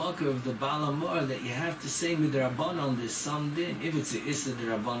was the mucker of the Balamar that you have to say midrabanan there's some din. If it's a issa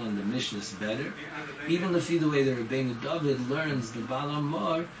derabanan, the Mishnah is better. Even if the way the Rabbeinu David learns the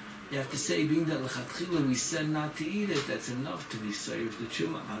Balamar, you have to say being that lechatchila we said not to eat it. That's enough to be sayif the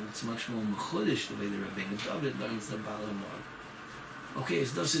chuma. But it's much more mechudish the way the Rabbeinu David learns the Balamar. Okay,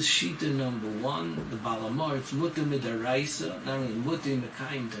 so this is Shita number one, the Balamar. It's mutter midaraisa, not only mutter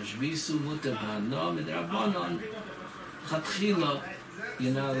mekayim tashbisu, mutter b'hana midarabanan. Chatchila,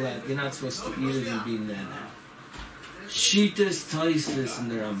 you're not supposed to eat it and be nana. Shita's Taisus in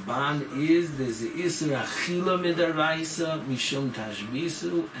the Ramban is there's a Isra Achila midaraisa mishum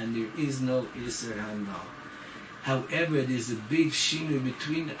tashbisu, and there is no Isra hana. However, there's a big shinu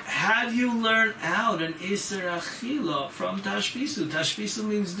between. How do you learn out an Isser Achila from Tashbisu? Tashbisu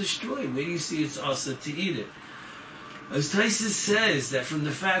means destroy. Where do you see it's also to eat it? As Taisus says, that from the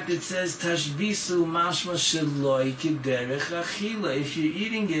fact it says Tashbisu mashma sheloi kederech Achila. If you're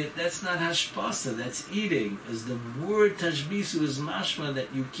eating it, that's not hashpasa, that's eating. As the word Tashbisu is mashma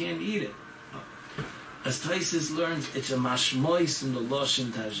that you can't eat it. As Taisus learns, it's a mashmois in the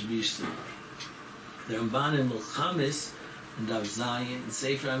Loshin Tashbisu. The Ramban in Mulchamis and Dav Zayin and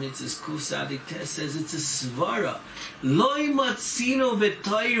Sefer HaMitzvahs Kuf Sadik Tes says it's a svara. Loi matzino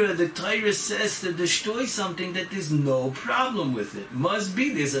b'Torah. The Torah says to destroy something that there's no problem with it. Must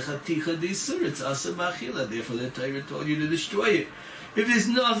be there's a chaticha d'isur. It's asa b'achila. Therefore the Torah told you to destroy it. If there's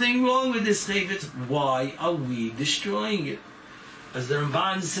nothing wrong with this chayvetz, why are we destroying it? As the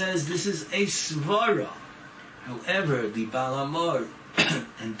Ramban says, this is a svara. However, the Balamar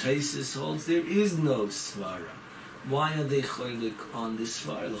and Taisus holds there is no svara. Why are they cholik on this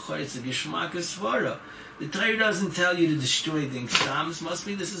svara? It's a gishmak svara. The Torah doesn't tell you to destroy things. Tams must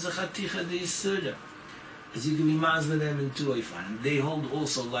be this is a chaticha d'isura. As you can be mazma them in two oifan. They hold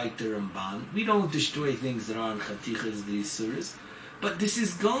also like the Ramban. We don't destroy things that aren't chatichas d'isuras, but this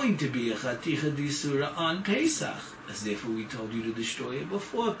is going to be a chaticha d'isura on Pesach. As therefore we told you to destroy it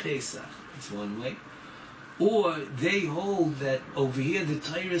before Pesach. That's one way. Or they hold that over here the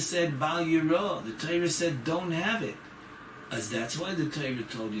Torah said Bal Yirah. The Torah said don't have it. As that's why the Torah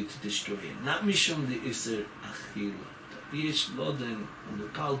told you to destroy it. Not Mishum the Isser Achila. Yesh Loden on the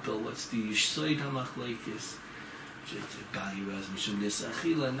Palpel, what's the Yishsoid HaMachleikis? Bal Yirah is Mishum Des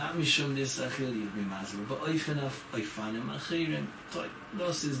Achila, not Mishum Des Achila, you'd be Mazal. But Oifanaf, Oifanim Achirim.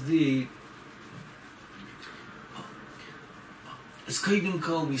 This is the... As Kodim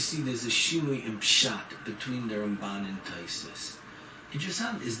Kol, we see there's a shinui in pshat between the Ramban and Taisus.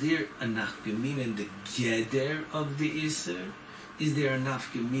 Interesting. Is there a nafkamina in the geder of the Isser? Is there a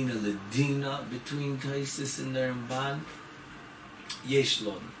nafkamina ledina between Taisus and the Ramban? Yesh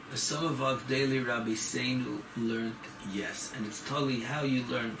lon. Some of our daily Rabbi Seinu learned yes, and it's totally how you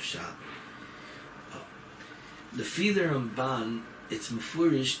learn pshat. The Fider Ramban, it's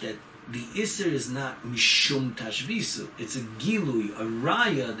mefurish that the Isser is not Mishum Tashvisu. It's a Gilui, a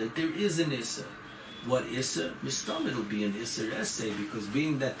Raya, that there is an Isser. What Isser? Mistam, it'll be an Isser essay, because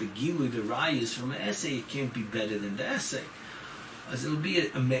being that the Gilui, the Raya, is from an essay, it can't be better than the essay. As it'll be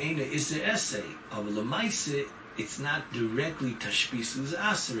a Me'ena Isser essay. Of Lamaise, it's not directly Tashvisu's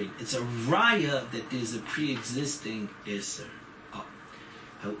Asering. It's a Raya that there's a pre-existing Isser.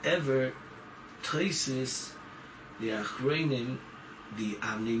 However, Taisus, the Achreinim, the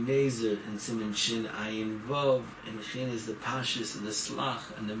Avnei Nezer and Siman Shin Ayin Vav and Chin is the Pashas and the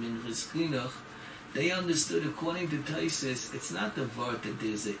Slach and the Minchas Chinuch, They understood, according to Taisus, it's not the word that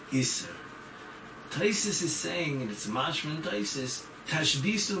there's a Isser. Taisus is saying, and it's mashman Taisus,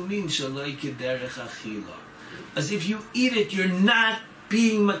 Tashbisu means shaloi kederech achila. As if you eat it, you're not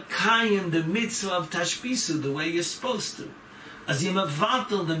being makayim the mitzvah of Tashbisu the way you're supposed to. As you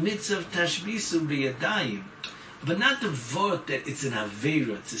mavatal the mitzvah of Tashbisu b'yadayim. But not the word that it's an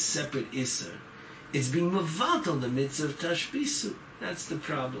Aveira, it's a separate Isser. It's being mavatal the mitzvah of Tashbisu. That's the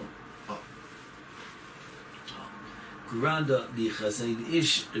problem. Granda, the Chazon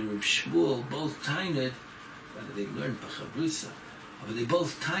Ish, and Reb Shmuel both tained, whether they learned Pachabrusa, but they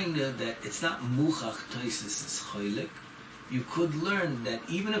both tained that it's not Muchach Taisis is Choylek. You could learn that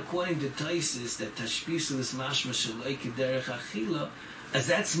even according to Taisis, that Tashbisu is Mashma Shaloi Kederech Achila, as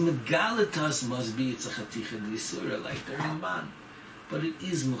that's Megalatas must be it's a Chaticha D'Yisura, like the Ramban. But it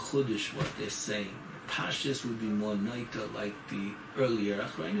is Mechudish what they're saying. Pashas would be more Naita like the earlier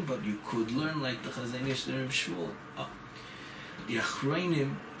Achrayim, but you could learn like the Chazon Ish and Reb Shmuel. The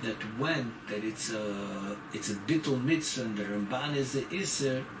Achrayim that went that it's a bittul mitzvah and the Ramban is a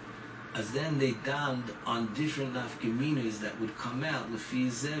Isser, as then they donned on different nafkaminas that would come out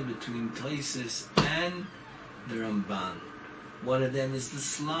lefizeh between Taisus and the Ramban. One of them is the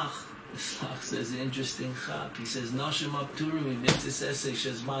Slach. The Slach says an interesting chap. He says Nashim Abturim mitzvah essay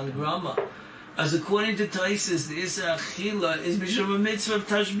shezman grama. As according to Taisus, the Isser Achila is b'shem a mitzvah of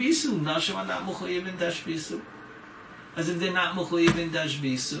Tashbisu. Nashim are not mechuyev in Tashbisu. As if they're not mechuyev in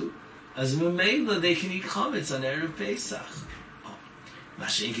Tashbisu, as Memela they can eat chametz on Erev Pesach.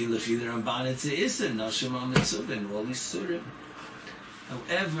 Mashenki lefi the Ramban it's a Isser, Nashim HaMitzvah, and all these surim.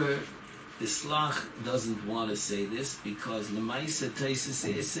 However, the Slach doesn't want to say this because Lemaisa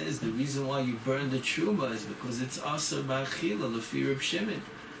Taisus says the reason why you burn the truma is because it's Asar Ba'achila lefi Reb Shimon.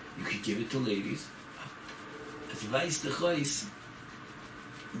 You could give it to ladies. As Vais Dechois,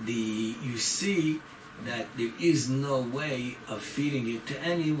 you see that there is no way of feeding it to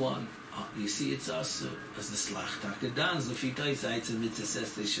anyone. You see, it's also as the Slach Takadans, the Fitais, it's a mitzvah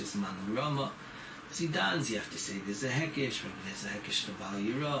says man Rama. See, dans, you have to say there's a Hekesh, maybe there's a Hekesh to Val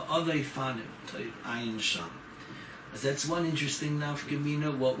Yira, other Ifanim, Ayin Sham. That's one interesting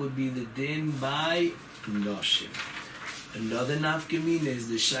nafkamina. What would be the din by Noshim? Another nafkamina is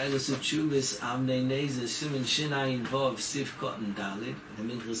the Shailas of Chubis, Amnei Neza, Simon Shinayin Vov, Sif Cotton Dalit, the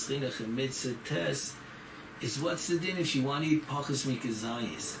Minchas Chinuch and Mitzvah Test, is what's the din if you want to eat Pachas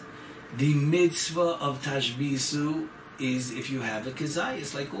Mikazayis? The mitzvah of Tashbisu is if you have a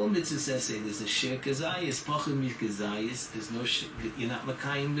Kazayis. Like all mitzvahs say, there's a Shir Kazayis, Pachas Mikazayis, there's no you're not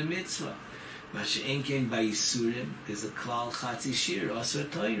Makayim the mitzvah. Masha'en Ken by Yisurim, there's a Klal Chatzi Shir, Asar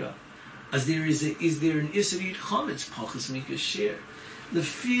Torah. As is there an Isser eat Chometz, Pachas Mikas Shir? The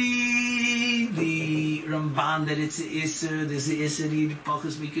Ramban that it's a Isser, there's a Isser eat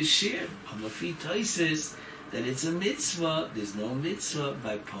Pachas Mikas Shir. On the Fi Taisis, that it's a mitzvah, there's no mitzvah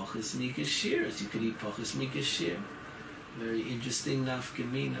by Pachas Mikas Shir, as you could eat Pachas Mikas Shir. Very interesting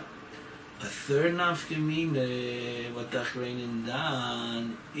nafkamina. A third nafkamina, what Tachrein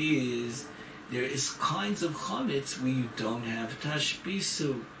Dan is, there is kinds of chametz where you don't have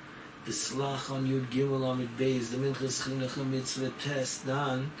tashbisu. The slach on Yud Gimel Amid Beis, the Minchas Chinuch Mitzvah test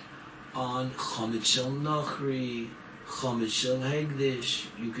done on chametz shel nochri, chametz shel hegdish.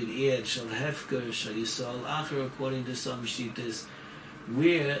 You could add shel hefker, shel yisrael acher, according to some shittas,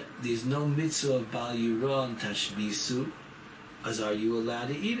 where there's no mitzvah of bal yirah and tashbisu, as are you allowed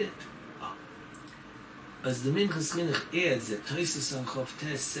to eat it? As the Minchas Chinuch adds that Tosfos on Chof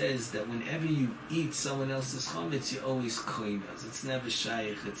Tes says that whenever you eat someone else's chametz, you always koinas. It's never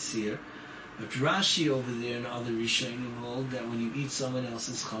shaykh, it's here. But Rashi over there and other Rishonim hold that when you eat someone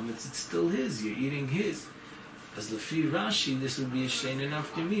else's chametz, it's still his. You're eating his. As the Fi Rashi, this would be a shein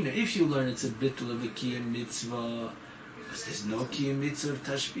enough kamina. If you learn it's a bittul of a kiyam mitzvah, because there's no kiyam mitzvah of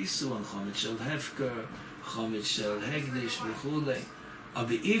tashbisu on chametz shel hefker, chametz shel hegdish, v'chulei. But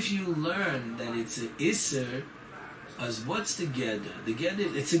if you learn that it's an Isser, as what's the Geder? The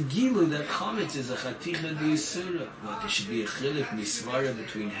Geder, it's a Gilu that Chametz is a Chaticha D'Yisura. What, there should be a Chilik Misvara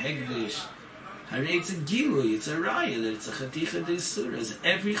between Hegdish. It's a Gilu, it's a Raya that it's a Chaticha D'Yisura. As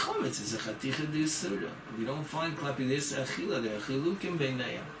every Chametz is a Chaticha D'Yisura. We don't find Klapi this Achila, there are Chilukim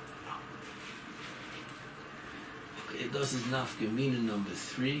Beinayam. Okay, this is Nafkamina number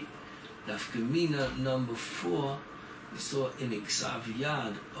 3. Nafkamina number 4. We saw in Iksav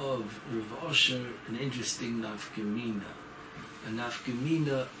Yad of Rav Osher an interesting nafkamina. A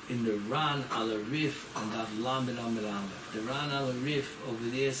nafkamina in the Ran al Arif and Av Lamed Amid Aleph. The Ran al Arif over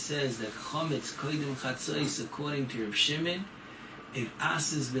there says that Chometz Koidim Chatzos, according to Rav Shimon, it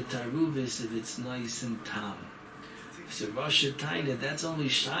asses b'taruvis if it's nice and tam. So Rosh Hashanah, that's only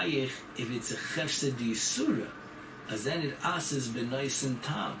shaykh if it's a chefsed yisura, as then it asks b'nois and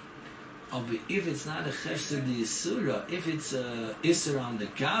tam. But if it's not a chefsed yisura, if it's a iser on the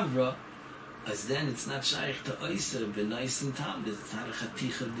gavra, as then it's not shaykh to iser b'nois and tam. It's not a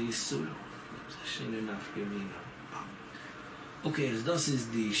chaticha yisura. Okay, as this is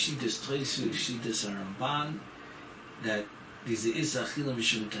the Shittas Toisu, Shittas Aramban, that there's the Isa Achila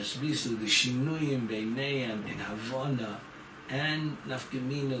Mishum Tashbisu, the Shinuyim Beinayim in Havana, and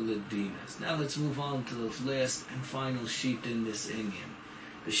Nafkamina Ladinas. Now let's move on to the last and final sheet in this Indian.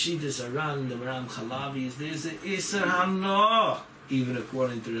 The Shittas Aran, the Ram Chalavi, is there's the Isa Hano, even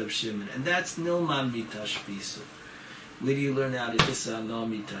according to Reb Shimon, and that's Nilman Mitashbisu. Where do you learn out of Isa Hano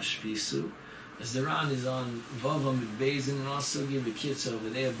Mitashbisu? As the Ran is on Vavam Bezin and also give a kids over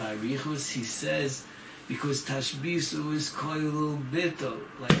there by Richus, he says, because Tashbisu is koilul bitol,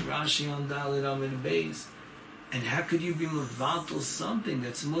 like Rashi on Dalit Amid Beis. And how could you be mevatel something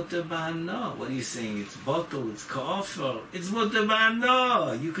that's mutter b'hana? What are you saying? It's bottle, it's ka'ofel, it's mutter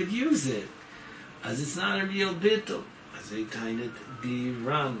b'hana. You could use it. As it's not a real bitol. As they kind of the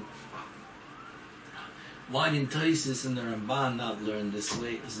Ran. Why didn't Taisis and the Ramban not learn this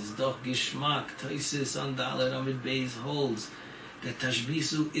way? As is doch Gishmak, Taisis on Dalet Amid Beis holds that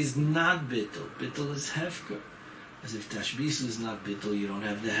Tashbisu is not Bittul. Bittul is Hefker. As if Tashbisu is not Bittul, you don't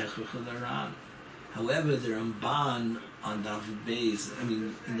have the Hefker of the Ran. However, the Ramban on David Beis,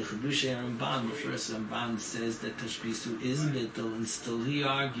 in the Chedushay Ramban, the first Ramban says that Tashbisu is Bittul, and still he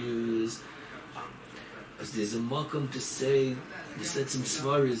argues, as there's a makom to say, the said some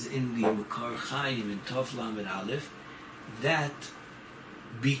svaras in the Makar Chaim in Tov Lamed Aleph, that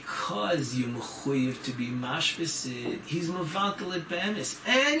because you're mechuyev to be mashbesid, he's mevatel it be'emes.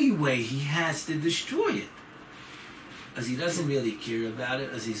 Anyway, he has to destroy it, as he doesn't really care about it,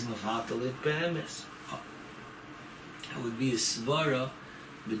 as he's mevatel it be'emes. That would be a svara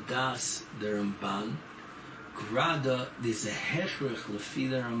b'das the Ramban. Grada, there's a hechrech lefi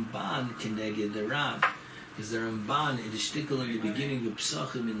the Ramban keneged the Ran. Because the Ramban, in the shtickle in the beginning of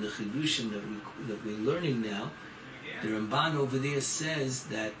Pesachim, in the Chidushim that we're learning now, the Ramban over there says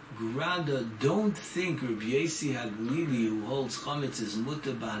that Grada, don't think Rabbi Yossi Haglili, who holds Chametz as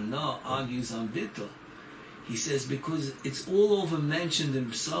Mutter B'Hana, argues on Bittul. He says because it's all over mentioned in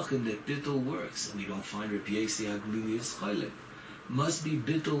Pesachim that Bittul works, and we don't find Rabbi Yossi Haglili as Chaylik. Must be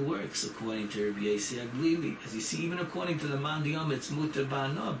Bittul works according to Rabbi Yossi Haglili. As you see, even according to the Mandiyam, it's Mutter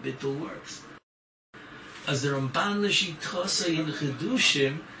B'Hana, Bittul works. As the Ramban L'Shitchasa in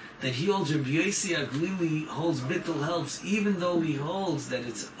Chedushim, that he holds Rabbi Yossi Haglili holds Bittul helps, even though he holds that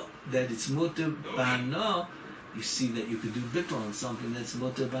it's Mutter B'Hana, you see that you could do Bittul on something that's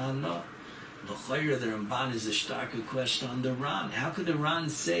Mutter B'Hana. L'chayra, the Ramban is a starker question on the Ran. How could the Ran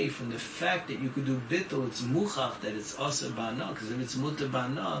say from the fact that you could do Bittul, it's Muchach, that it's Asa B'Hana? Because if it's Mutter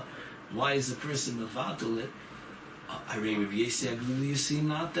B'Hana, why is the person Mevatel it? Rabbi Yossi Haglili, you see,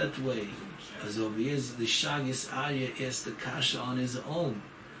 not that way. As over here, the Shagis Arya asked the Kasha on his own,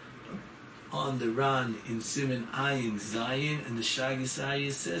 on the Ran in Siman Ayin Zayin, and the Shagis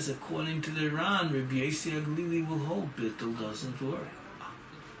Arya says, according to the Ran, Rabbi Yossi Haglili will hold Bittul doesn't work.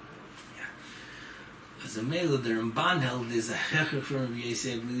 As a male, the Ramban held there's a hecher from Rabbi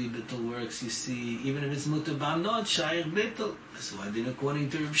Yossi Haglili, Bittul works, you see, even if it's Mutter B'Hana, Shaykh Bittul. So I did according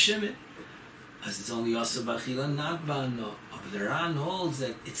to Reb Shimon, as it's only Asa B'Achila, not B'Hana. But the Ran holds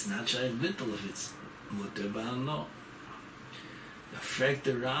that it's not Shaykh Bittul if it's Mutter B'Hana. The Frek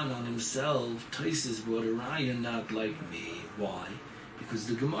the Ran on himself, Tosis brought a raya not like me. Why? Because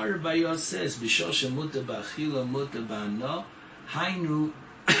the Gemara Bayos says, B'Shosha Mutter B'Achila, Mutter B'Hana, Hainu,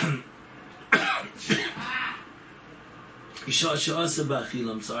 Ishasha Asa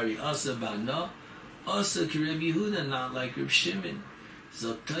B'Achila, Asa B'Hana, Asa K'Reb Yehuda, not like Reb Shimon.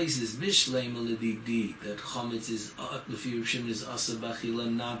 So Tosis Bishleim L'Digdi, that Chametz is, L'fi Reb Shimon is Asa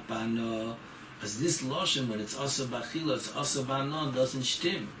B'Achila, not B'Hana. As this Loshem, when it's Asa B'Achila, it's Asa B'Hana, doesn't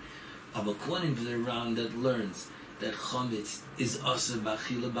shtim. But according to the Ran that learns that Chametz is Asa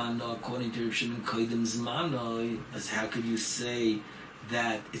B'Achila B'Hana, according to Reb Shimon Koydem Zmanoi, as how could you say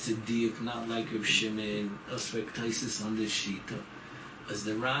that it's a diuk not like Reb Shimon, Aspectisis on the Shita? As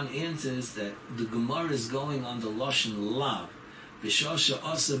the Ran answers that the Gemara is going on the Loshen Lav. B'shosha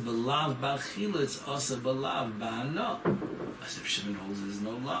Asa B'Lav B'Achila, it's Asa B'Lav B'Hana. As Reb Shimon holds there's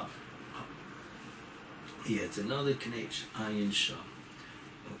no love. Yeah, it's another Knech, Ayin Shah.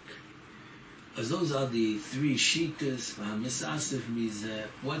 Okay. As those are the three Shitas,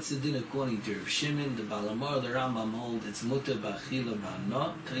 what's the din according to Reb Shimon? The Balamar, the Rambam hold, it's Mutter B'Achila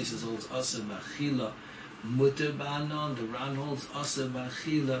B'Hana. Taisus holds Asa B'Achila, Mutter B'Hana. The Ran holds Asa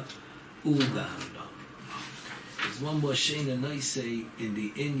B'Achila, U B'Hana. There's one more Shena Noise in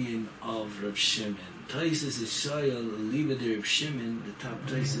the Indian of Reb Shimon. Taisus is Shayel, leave it Reb Shimon, the top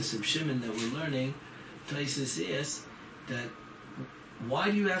Taisus of Shimon that we're learning. Taisus is that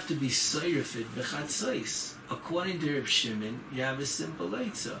why do you have to be Seirefit Bechatzais? According to Reb Shimon, you have a simple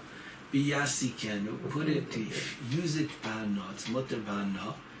Eitzah. Biyasikenu, put it to use it bana, it's mutter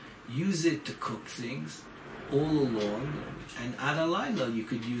bana, use it to cook things all along, and adalayla you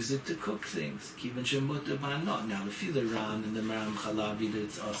could use it to cook things. Kivan shemutter bana. Now the Filaran and the Maram Chalavi that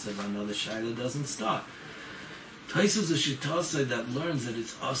it's asa bana, the Shaila doesn't start. Taisus Ashitasa that learns that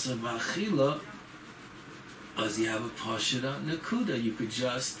it's asa b'achila, as you have a pashira nakuda, you could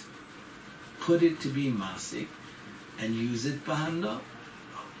just put it to be masik and use it b'hana.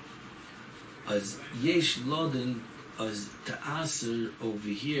 As yesh loden, as ta'aser over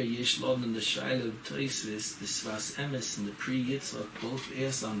here, yesh loden the shaila of Taisvis, the Svas Emes and the Pri Yitzchak, both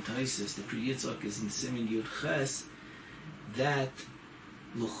airs on Taisis. The Pri Yitzchak is in Simin Yud Ches, that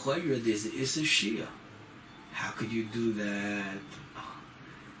l'chayra there's a Issa Shia. How could you do that?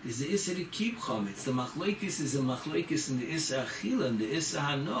 There's a Issa to keep chametz. The machlekes is a machlekes in the Issa Achila and the Issa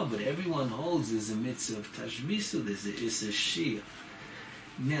Hana, but everyone holds there's a mitzvah of Tashbisu, there's a Issa Shia.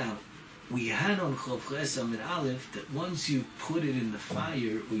 Now, we had on Chof Ches Amid Aleph that once you put it in the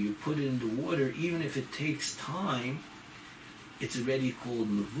fire or you put it in the water, even if it takes time, it's already called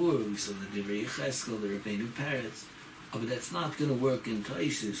Mavur. We saw the Divrei Cheskel, the Rabbeinu Peretz. But that's not going to work in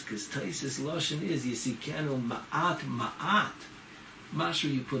Taisis, because Taisis Lashon is Yisikenu Ma'at. Mashra,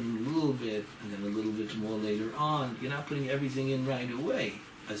 you put in a little bit, and then a little bit more later on. You're not putting everything in right away.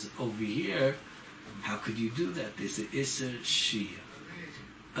 As over here, how could you do that? There's the Isser Shia.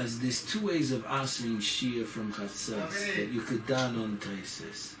 As there's two ways of answering Shia from Chatzos that you could don on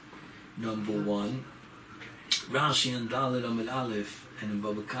Taisis. Number one, Rashi and Dalet Amid Aleph and in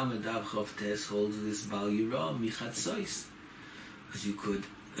Baba Kama Dav Chav Tes holds this Bal Yira Mi Chatzos. As you could,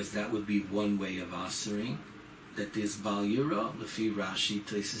 as that would be one way of answering that there's Bal Yira. Lefi Rashi,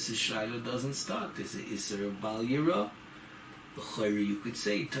 Taisis Shaila doesn't start. There's an Isser of Bal Yira. L'chayra, you could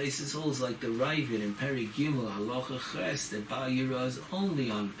say Taisis holds like the Ravid in Peri Gimel Halacha Ches that Bal Yira is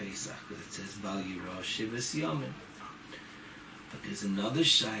only on Pesach because it says Bal Yira Shivas Yamin. But there's another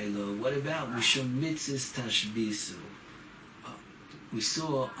Shaila. What about Mishum Mitzvahs Tashbisu? We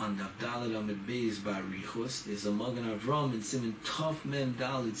saw on the Dalet Amid Beis Barichos there's a Magen Avram and Simon Tov Mem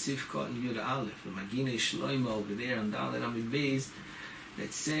Dalet Sifkot and Yud Aleph. The Magine Shloimo over there on Dalet Amid Beis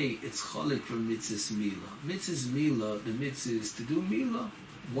that say it's cholik from mitzvahs mila. Mitzvahs mila, the mitzvah is to do mila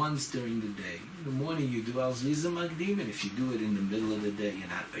once during the day. In the morning you do al zliza magdim, and if you do it in the middle of the day, you're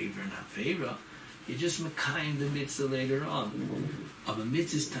not favor, not favor. You're just makayim the mitzvah later on. Of a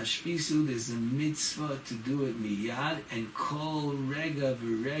mitzvah's tashbisu, there's a mitzvah to do it miyad, and kol rega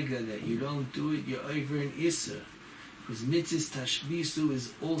v'rega that you don't do it, you're over an isser. Because mitzvah's tashbisu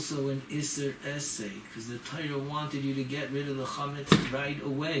is also an Isser essay, because the Torah wanted you to get rid of the chametz right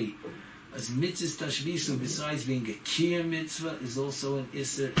away. As mitzvah's tashbisu, besides being a kiyah mitzvah, is also an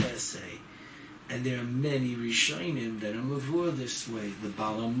Isser essay. And there are many Rishonim that are mavur this way. The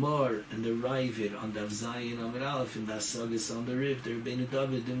Balamor and the Ravid on Dav Zayin Amid Aleph and the Asagas on the Rif, the Rabbeinu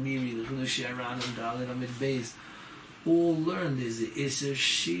David, the Miri, the Chidush Yaran and Dalet Amid Beis, all learned there's the Isser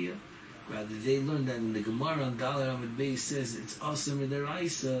Shia. Rather, they learn that in the Gemara on Dalet Amid Beis says it's Asam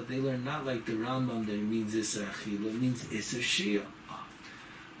Midaraisa. They learn not like the Rambam that it means Isser Achila, it means Isser Shia.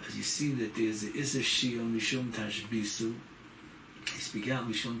 As you see that there's the Isser Shia Mishum Tashbisu. They speak out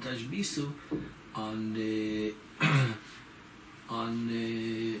Mishum Tashbisu on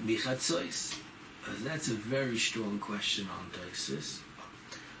Michatzois. That's a very strong question on Taisus.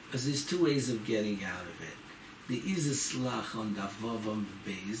 As there's two ways of getting out of it. There is a slach on Davavam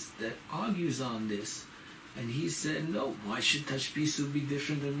Beis that argues on this, and he said, no, why should Tashbisu be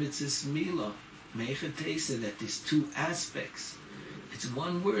different than Mitzvahs Mila? Mechatesa, that there's two aspects. It's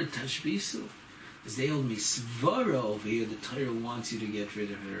one word, Tashbisu. As they hold me svara over here, the Torah wants you to get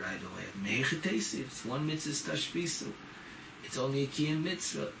rid of it right away. Mechatesa, it's one mitzvah Tashbisu. It's only a kiyam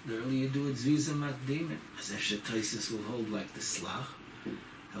mitzvah. The earlier you do it, Zviza Makdimin. As Efshe Taisus will hold like the slach.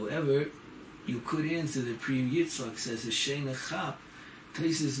 However, you could answer the Pri Yitzchak says a Shena Chap,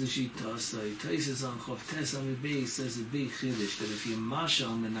 Taisus L'Shitasai, Taisus on Chof Tes Amid Beis says a big chiddush that if you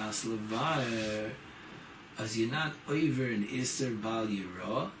mashal menas levar, as you're not over an Isser Bal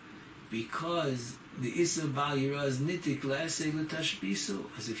Yira, because the Isser Bal Yira is nitik l'aseh l'tashbisu.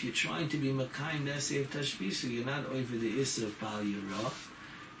 As if you're trying to be makayim l'aseh of tashbisu, you're not over the Isser of Bal Yira.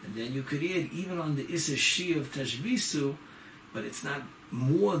 And then you could add even on the Isser Shia of tashbisu, but it's not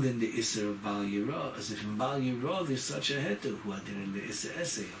more than the Isser of Bal Yira, as if in Bal Yira there's such a heter who are in the Isser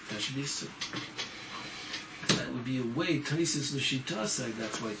essay of Tashbisu. That would would be a way Taisus l'shitasai.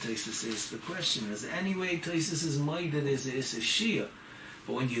 That's why Taisus asks the question. As any way Taisus is minded is a Shia.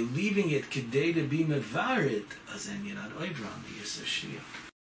 But when you're leaving it kedei to be mevarid, as then you're not over on the Yisr Shia.